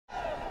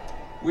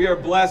We are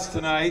blessed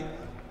tonight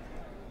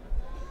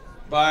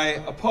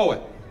by a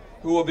poet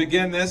who will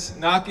begin this,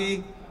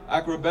 Naki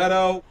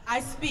Akrobettoe. I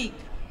speak.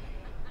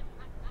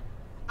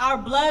 Our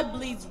blood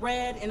bleeds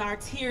red and our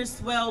tears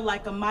swell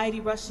like a mighty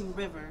rushing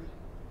river,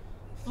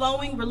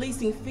 flowing,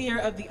 releasing fear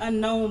of the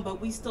unknown,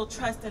 but we still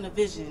trust in a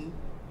vision.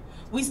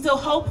 We still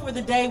hope for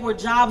the day where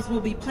jobs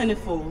will be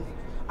plentiful,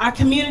 our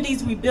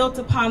communities rebuilt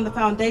upon the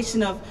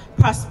foundation of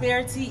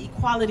prosperity,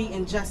 equality,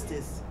 and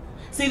justice.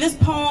 See, this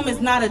poem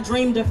is not a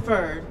dream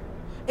deferred.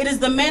 It is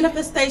the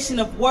manifestation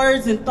of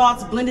words and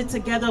thoughts blended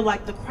together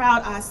like the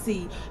crowd I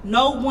see.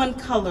 No one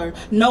color,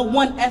 no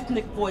one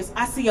ethnic voice.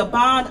 I see a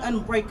bond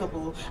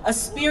unbreakable, a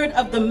spirit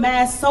of the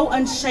mass so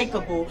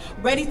unshakable,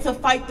 ready to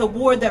fight the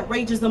war that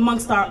rages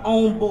amongst our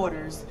own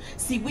borders.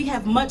 See, we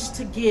have much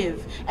to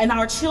give, and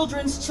our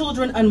children's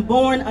children,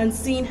 unborn,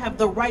 unseen, have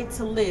the right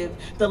to live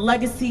the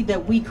legacy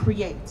that we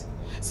create.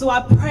 So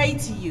I pray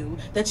to you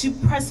that you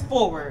press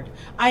forward.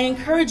 I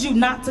encourage you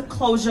not to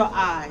close your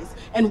eyes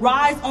and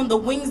rise on the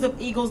wings of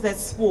eagles that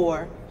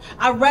soar.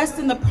 I rest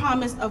in the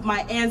promise of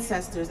my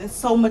ancestors and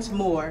so much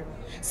more.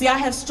 See, I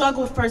have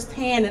struggled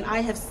firsthand and I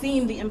have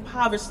seen the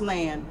impoverished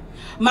land.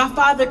 My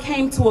father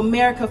came to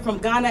America from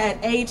Ghana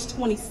at age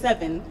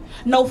 27.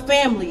 No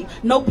family,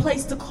 no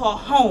place to call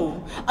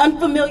home.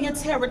 Unfamiliar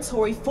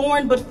territory,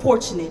 foreign but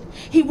fortunate.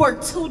 He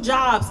worked 2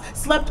 jobs,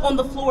 slept on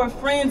the floor of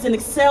friends, and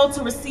excelled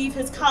to receive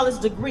his college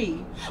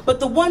degree. But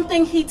the one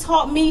thing he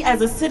taught me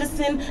as a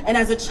citizen and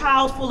as a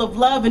child full of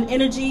love and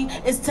energy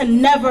is to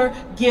never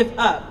give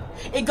up.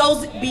 It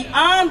goes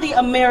beyond the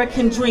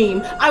American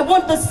dream. I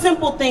want the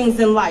simple things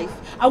in life.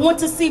 I want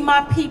to see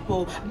my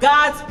people,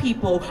 God's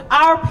people,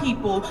 our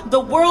people, the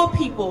world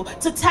people,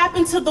 to tap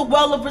into the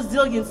well of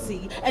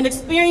resiliency and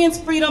experience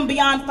freedom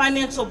beyond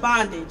financial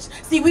bondage.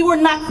 See, we were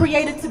not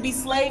created to be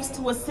slaves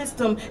to a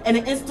system and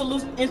an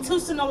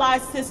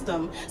institutionalized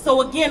system.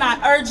 So again, I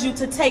urge you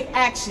to take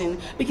action,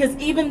 because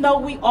even though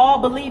we all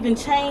believe in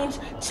change,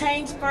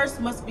 change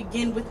first must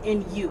begin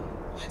within you.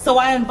 So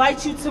I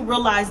invite you to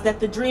realize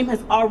that the dream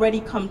has already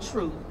come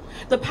true.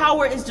 The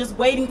power is just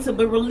waiting to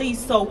be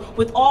released. So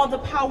with all the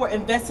power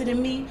invested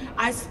in me,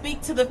 I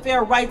speak to the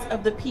fair rights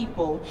of the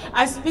people.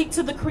 I speak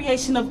to the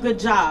creation of good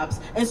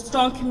jobs and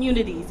strong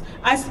communities.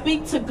 I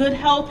speak to good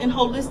health and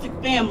holistic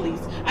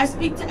families. I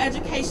speak to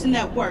education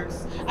that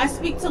works. I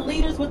speak to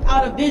leaders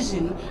without a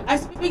vision. I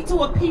speak to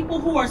a people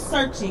who are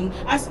searching.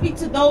 I speak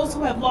to those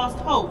who have lost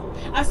hope.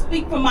 I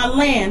speak for my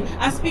land.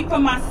 I speak for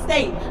my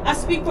state. I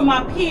speak for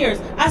my peers.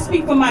 I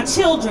speak for my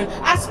children.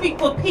 I speak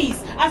for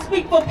peace. I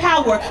speak for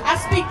power. I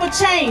speak for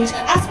change.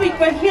 I speak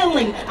for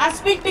healing. I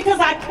speak because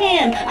I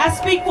can. I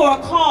speak for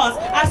a cause.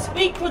 I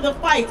speak for the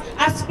fight.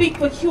 I speak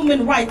for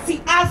human rights.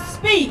 See, I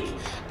speak.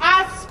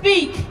 I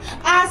speak.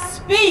 I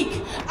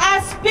speak.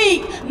 I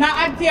speak. Now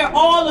I dare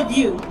all of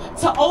you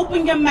to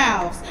open your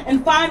mouths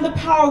and find the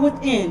power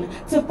within,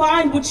 to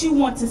find what you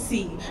want to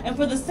see. And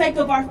for the sake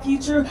of our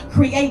future,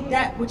 create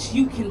that which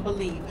you can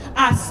believe.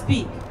 I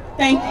speak.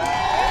 Thank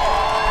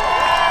you.